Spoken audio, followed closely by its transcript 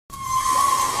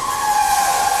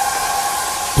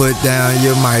Put down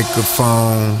your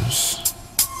microphones.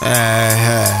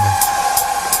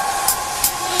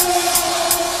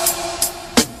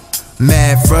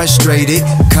 Mad, frustrated,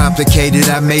 complicated,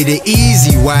 I made it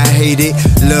easy, why I hate it.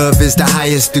 Love is the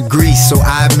highest degree, so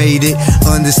I made it.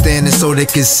 Understanding so they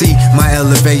can see my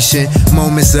elevation.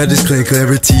 Moments of this clear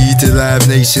clarity to live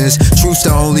nations. Truth's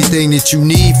the only thing that you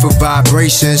need for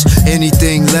vibrations.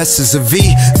 Anything less is a V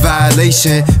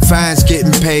violation. Fines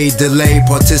getting paid, delayed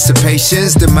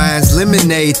participations. The mind's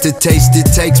lemonade, the taste it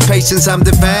takes patience. I'm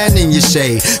divine in your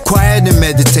shade, quiet in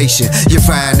meditation. You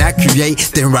find I create,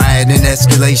 then riot in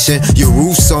escalation. Your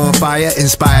roof's on fire,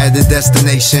 inspire the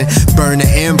destination. Burn the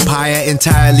empire,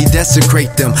 entirely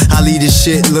desecrate them. I leave this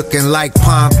shit looking like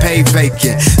Pompeii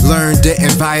vacant. Learn the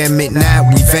environment, now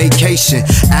we vacation.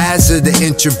 Eyes of the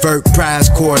introvert, prize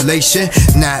correlation.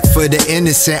 Not for the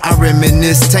innocent, I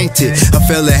reminisce tainted. A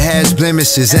fella has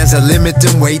blemishes as I limit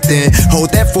them, wait then.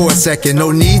 Hold that for a second,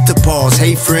 no need to pause.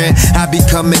 Hey friend, I be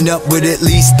coming up with at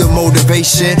least the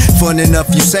motivation. Fun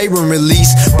enough you say when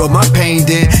released, but my pain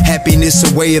then. Happiness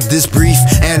a way of this brief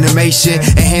animation.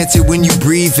 Enhance it when you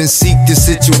breathe and seek the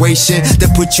situation that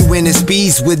put you in its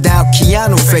speeds without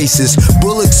Keanu faces.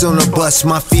 Bullocks on a bus,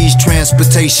 my fees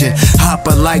transportation.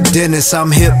 Hopper like Dennis,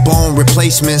 I'm hip bone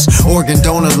replacements. Organ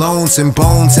donor loans and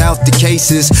bones out the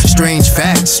cases. Strange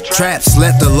facts, traps,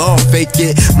 let the law fake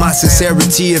it. My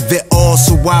sincerity of it all,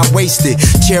 so why waste it?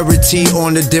 Charity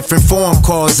on a different form,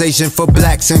 causation for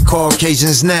blacks and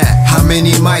Caucasians now. How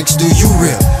many mics do you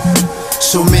rip?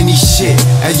 So many shit,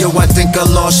 hey yo, I think I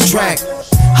lost track.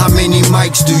 How many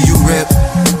mics do you rip?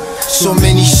 So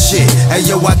many shit, hey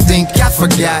yo, I think I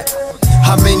forgot.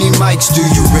 How many mics do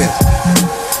you rip?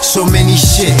 So many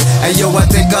shit, hey yo, I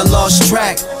think I lost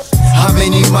track. How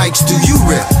many mics do you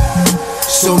rip?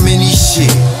 So many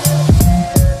shit.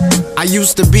 I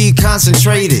used to be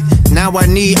concentrated, now I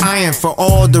need iron for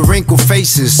all the wrinkled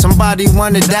faces. Somebody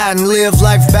wanna die and live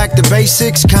life back to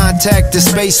basics. Contact the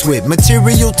space with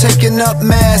material taking up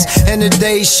mass. And the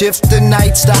days shift the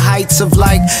nights, the heights of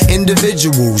like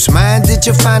individuals. Mind, did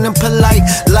you find them polite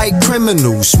like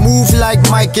criminals? Smooth like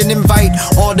Mike and invite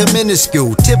all the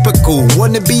minuscule. Typical,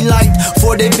 wanna be liked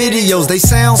for their videos. They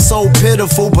sound so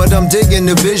pitiful, but I'm digging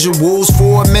the visuals.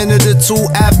 For a minute or two,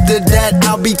 after that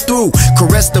I'll be through.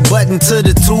 Caress the button to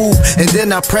the tube, and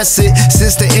then I press it.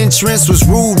 Since the entrance was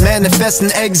rude, manifest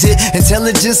and exit.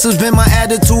 Intelligence has been my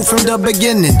attitude from the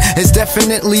beginning. It's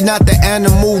definitely not the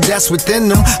animal that's within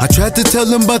them. I tried to tell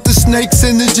them about the snake's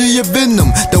energy of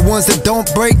venom. The ones that don't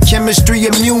break chemistry,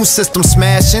 immune system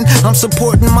smashing. I'm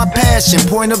supporting my passion,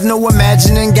 point of no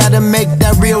imagining. Gotta make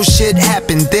that real shit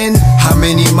happen. Then, how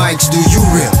many mics do you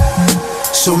rip?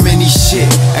 So many shit,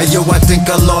 hey yo, I think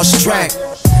I lost track.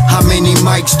 How many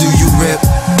mics do you rip?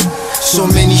 So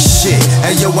many shit,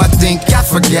 hey yo, I think I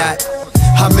forgot.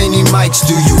 How many mics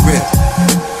do you rip?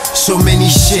 So many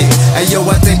shit, hey yo,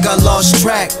 I think I lost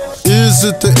track. Is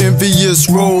it the envious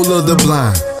role of the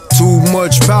blind? Too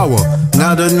much power,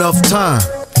 not enough time.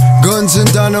 Guns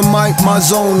and dynamite, my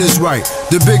zone is right.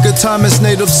 The bigger time is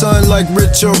native son like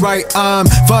Richard Wright. I'm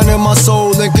finding my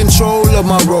soul in control of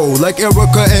my role. Like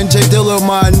Erica and J Dilla,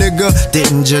 my nigga,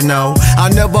 didn't you know? I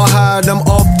never hide, I'm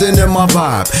often in my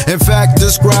vibe. In fact,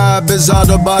 describe as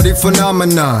out-of-body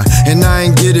phenomenon. And I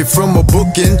ain't get it from a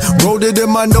booking. Wrote it in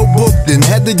my notebook, then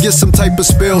had to get some type of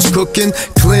spells cooking.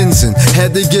 Cleansing,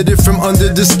 had to get it from under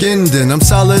the skin. Then I'm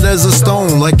solid as a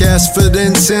stone like Ashford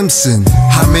and Simpson.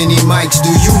 How many mics do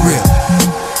you rip?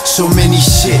 So many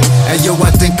shit, hey yo,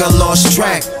 I think I lost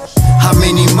track. How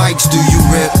many mics do you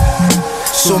rip?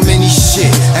 So many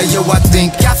shit, hey yo, I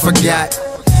think I forgot.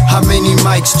 How many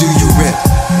mics do you rip?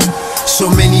 So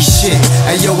many shit,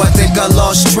 hey yo, I think I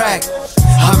lost track.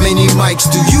 How many mics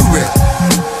do you rip?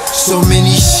 So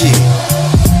many shit.